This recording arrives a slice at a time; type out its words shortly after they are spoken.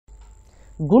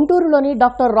గుంటూరులోని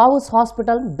doctor Rao's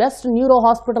hospital best neuro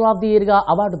hospital of the year గా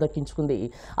award దక్కించుకుంది.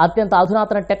 అత్యంత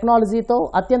అధునాతన టెక్నాలజీతో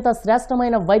అత్యంత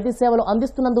శ్రేష్టమైన వైద్య సేవలు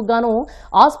అందిస్తున్నందుకు గాను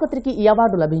ఆసుపత్రికి ఈ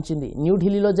అవార్డు లభించింది.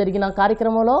 న్యూఢిల్లీలో జరిగిన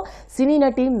కార్యక్రమంలో సినీ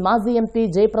నటి మాజీ ఎంపీ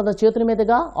జయప్రద చేతుల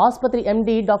మీదుగా ఆసుపత్రి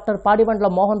ఎండీ డాక్టర్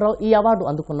పాడిబండ్ల మోహన్ రావు ఈ అవార్డు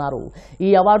అందుకున్నారు.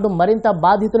 ఈ అవార్డు మరింత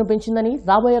బాధ్యతను పెంచిందని,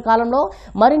 రాబోయే కాలంలో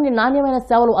మరిన్ని నాణ్యమైన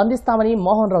సేవలు అందిస్తామని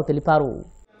మోహన్ రావు తెలిపారు.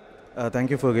 Thank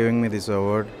you for giving me this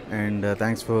award, and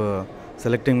thanks for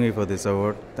selecting me for this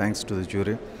award. Thanks to the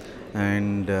jury.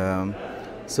 And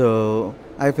so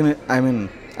I'm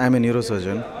a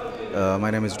neurosurgeon. My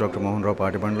name is Dr. Mohan Rao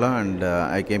Patibandla, and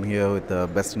I came here with the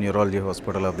best neurology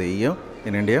hospital of the year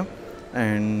in India.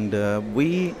 And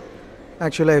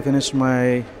I finished my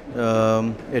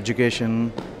education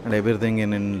and everything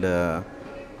in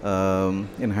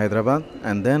Hyderabad,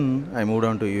 and then I moved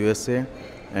on to USA,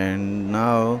 and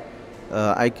now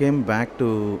I came back to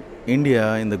India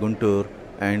in the Guntur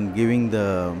and giving the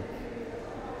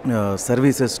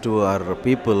services to our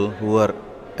people who are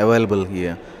available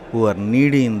here, who are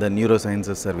needy in the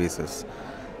neurosciences services.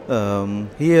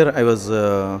 Here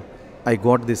I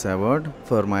got this award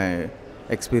for my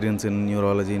experience in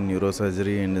neurology,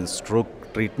 neurosurgery, and in stroke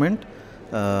treatment.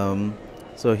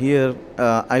 So here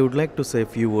I would like to say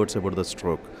a few words about the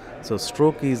stroke. So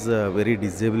stroke is a very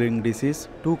disabling disease.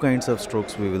 Two kinds of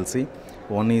strokes we will see.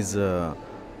 One is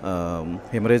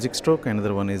hemorrhagic stroke,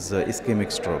 another one is ischemic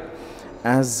stroke.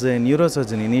 As a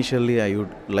neurosurgeon, initially I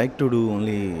would like to do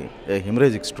only a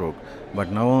hemorrhagic stroke, but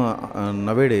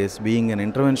nowadays, being an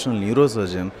interventional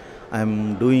neurosurgeon, I am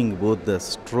doing both the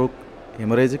stroke,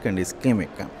 hemorrhagic and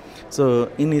ischemic. So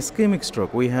in ischemic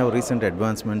stroke, we have recent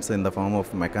advancements in the form of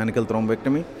mechanical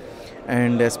thrombectomy,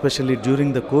 and especially during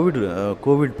the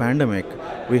COVID pandemic,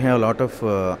 we have a lot of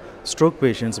stroke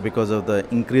patients because of the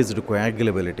increased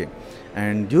coagulability.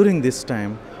 And during this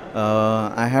time,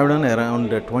 I have done around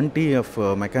 20 of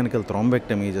mechanical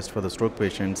thrombectomy just for the stroke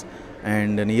patients,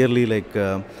 and nearly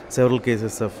several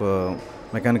cases of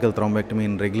mechanical thrombectomy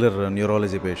in regular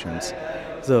neurology patients.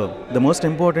 So the most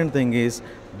important thing is,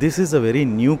 this is a very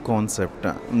new concept,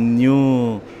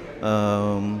 new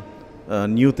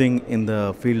thing in the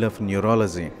field of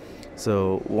neurology. So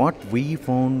what we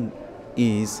found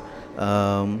is,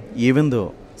 even though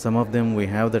some of them we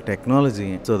have the technology,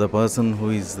 so the person who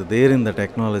is there in the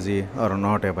technology are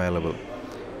not available.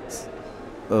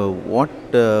 What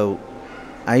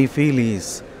I feel is,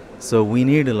 so we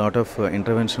need a lot of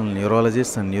interventional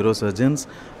neurologists and neurosurgeons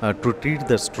to treat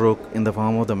the stroke in the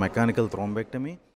form of the mechanical thrombectomy.